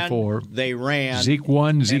 3:44. They ran. Zeke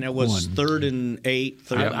won, and it was 3rd and 8,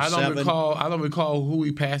 3rd and 7. I don't recall who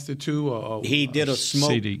he passed it to. He did a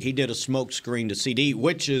smoke. CD. He did a smoke screen to CD,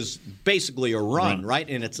 which is basically a run, right?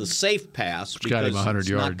 And it's a safe pass because got him 100 it's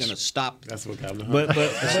yards. not going to stop. That's what got him. But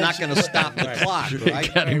it's not going to stop the clock,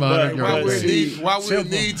 right? Got him 100 yards. Why we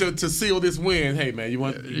need to seal this win? Hey man, you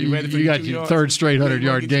ready for you got your third straight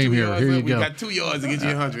 100-yard game here. Here you go. We got 2 yards to get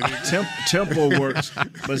you 100. Tempo works,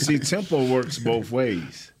 but see, tempo works both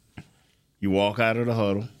ways. You walk out of the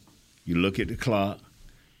huddle, you look at the clock,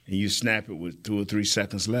 and you snap it with 2 or 3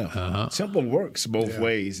 seconds left. Simple works both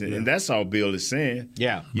ways, and that's all Bill is saying.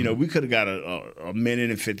 Yeah. You know, we could have got a minute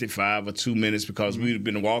and 55 or 2 minutes because we'd have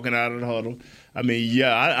been walking out of the huddle. I mean,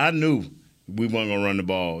 I knew we weren't gonna run the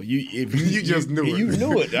ball. You just knew it. You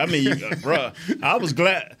knew it. I mean, bro, I was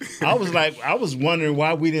glad. I was wondering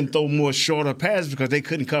why we didn't throw more shorter passes because they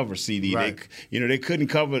couldn't cover CD. Right. They couldn't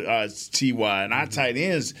cover TY and our tight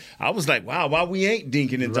ends. I was like, wow, why we ain't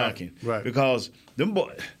dinking and dunking? Right. Because them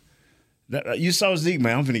boys. You saw Zeke,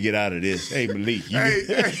 man. I'm finna get out of this. Hey, Malik. Hey,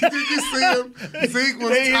 did you see him? Zeke was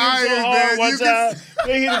They hit him tired, so hard man. one time.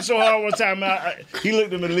 They hit him so hard one time. He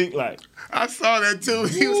looked at Malik like. I saw that too.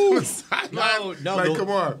 He was on the sideline. No, like, come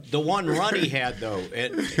on. The one run he had, though, he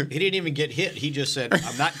didn't even get hit. He just said,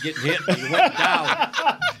 I'm not getting hit. And he went down.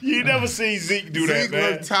 You never seen Zeke do that, Zeke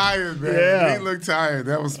man. looked tired, man. Yeah. He looked tired.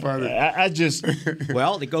 That was funny. I just.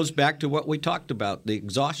 Well, it goes back to what we talked about, the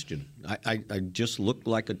exhaustion. I just looked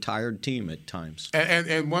like a tired team at times.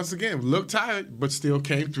 And once again, looked tired, but still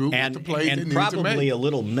came through with the plays they and needed to make. probably a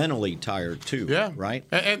little mentally tired, too. Yeah. Right?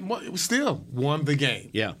 And still won the game.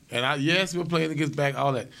 Yeah. And yes, we're playing against back,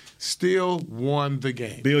 all that. Still won the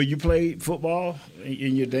game. Bill, you played football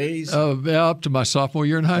in your days? Up to my sophomore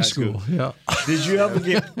year in high school. Cool. Yeah. Did you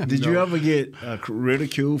ever get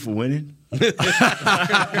ridiculed for winning? I'm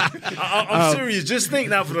serious. Just think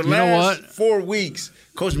now, for the last 4 weeks,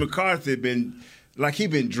 Coach McCarthy been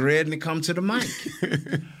dreading to come to the mic.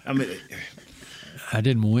 I mean, I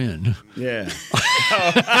didn't win. Yeah.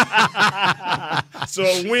 So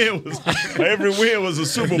every win was a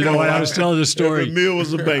Super Bowl. You know what? I was telling the story. Every meal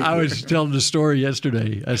was a banquet. I was telling the story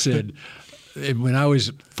yesterday. I said, when I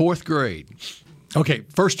was 4th grade. Okay,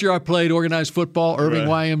 first year I played organized football, Irving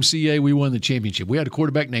YMCA, we won the championship. We had a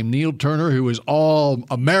quarterback named Neil Turner who was all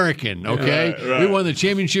American, okay? Right. We won the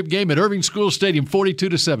championship game at Irving School Stadium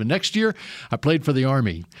 42-7. Next year, I played for the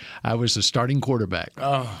Army. I was the starting quarterback.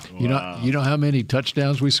 Oh, you know how many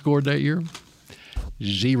touchdowns we scored that year?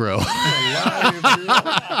 0. At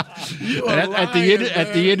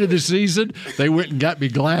the end of the season, they went and got me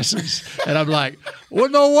glasses, and I'm like, well,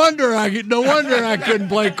 no wonder I couldn't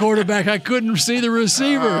play quarterback. I couldn't see the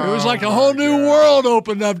receiver. It was like a whole new world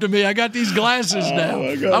opened up to me. I got these glasses now.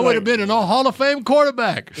 I would have been an Hall of Fame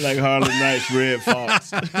quarterback. Like Harlan Knight's Red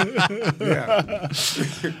Fox.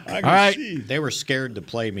 All right. They were scared to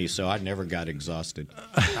play me, so I never got exhausted.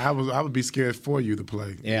 I would be scared for you to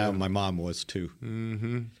play. Yeah, my mom was too.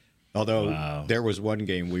 Mm-hmm. Although there was one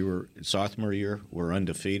game, we were sophomore year, we're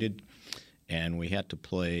undefeated, and we had to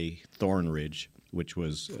play Thornridge, which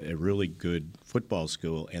was a really good football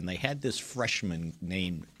school, and they had this freshman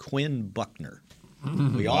named Quinn Buckner.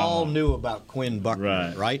 We all knew about Quinn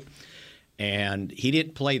Buckner, right? And he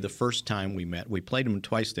didn't play the first time we met. We played him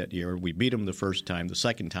twice that year. We beat him the first time. The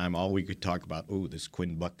second time, all we could talk about, this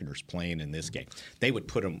Quinn Buckner's playing in this game. They would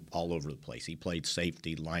put him all over the place. He played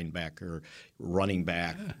safety, linebacker, running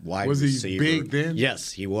back, wide receiver. Was he big then?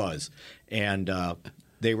 Yes, he was. And I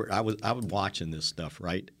was watching this stuff,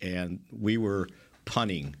 right? And we were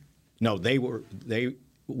punting. No, we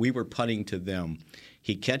were punting to them.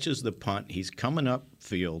 He catches the punt. He's coming up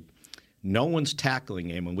field. No one's tackling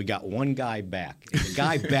him, and we got one guy back. And the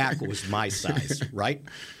guy back was my size, right?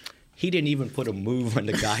 He didn't even put a move on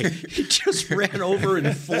the guy. He just ran over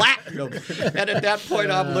and flattened him. And at that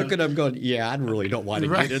point, I'm looking at him going, I really don't want to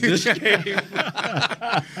get in this game.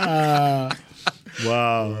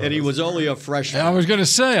 Wow. And he was only a freshman. I was going to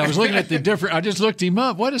say, I was looking at the different. I just looked him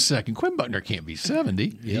up. Wait a second. Quinn Buckner can't be 70.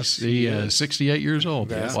 He's 68 years old.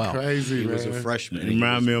 That's wow. crazy, He man. was a freshman. It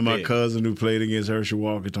reminded me of my cousin who played against Herschel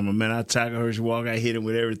Walker. Told me, man, I tackled Herschel Walker. I hit him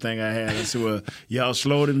with everything I had. I said, well, y'all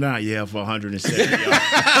slowed him down? Yeah, for 170 yards.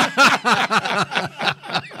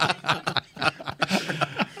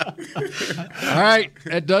 All right,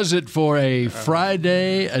 that does it for a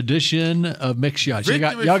Friday edition of Mixed Shots.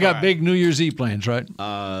 Y'all got big New Year's Eve plans, right?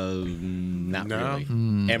 Not really.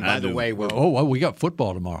 And by the way, we got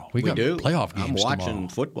football tomorrow. We got playoff games I'm watching tomorrow.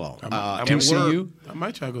 football. TCU? I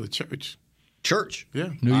might try to go to church. Church?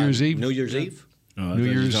 Yeah. New Year's Eve? New Year's Eve? New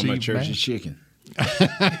Year's talking Eve. about church and chicken.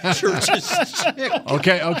 Church is chicken.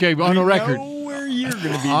 Okay. On the record. Know where you're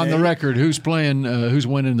going to be. On the Nate. record, who's playing? Who's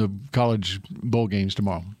winning the college bowl games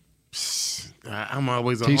tomorrow? I'm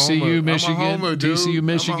always a TCU, homer. Michigan, I'm a homer, dude. TCU,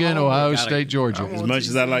 Michigan, Ohio State, Georgia. As much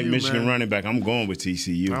as I like Michigan man. running back, I'm going with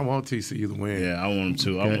TCU. I want TCU to win. Yeah, I want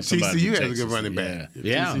them to. I want somebody TCU from has a Texas. good running back.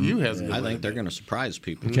 Yeah. TCU has a good I running think they're going to surprise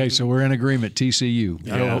people. Okay, so we're in agreement. TCU.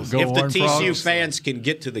 Go if the Horned TCU Frogs. fans can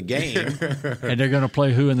get to the game, And they're going to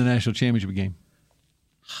play who in the national championship game?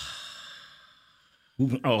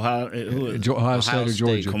 Ohio State or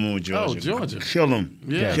Georgia? Come on, Georgia. Oh, Georgia. Kill them.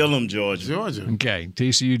 Yeah. Kill them, Georgia. Georgia. Okay,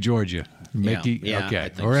 TCU, Georgia. Mickey, Yeah, okay. I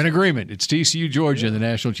think We're in so. agreement. It's TCU, Georgia in the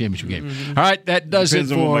national championship game. All right, that does Depends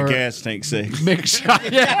it on for what my gas tank say. Mix.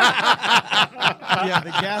 Yeah,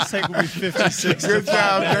 the gas tank will be 56. Good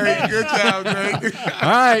job, Nate. Good job, Nate. All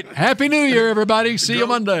right, Happy New Year, everybody. See you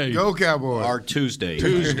Monday. Go Cowboys. Or Tuesday.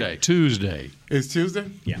 Tuesday. It's Tuesday?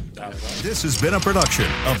 Yeah. This has been a production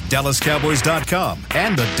of DallasCowboys.com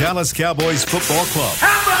and the Dallas Cowboys Football Club.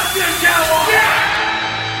 How about this, Cowboys? Yeah!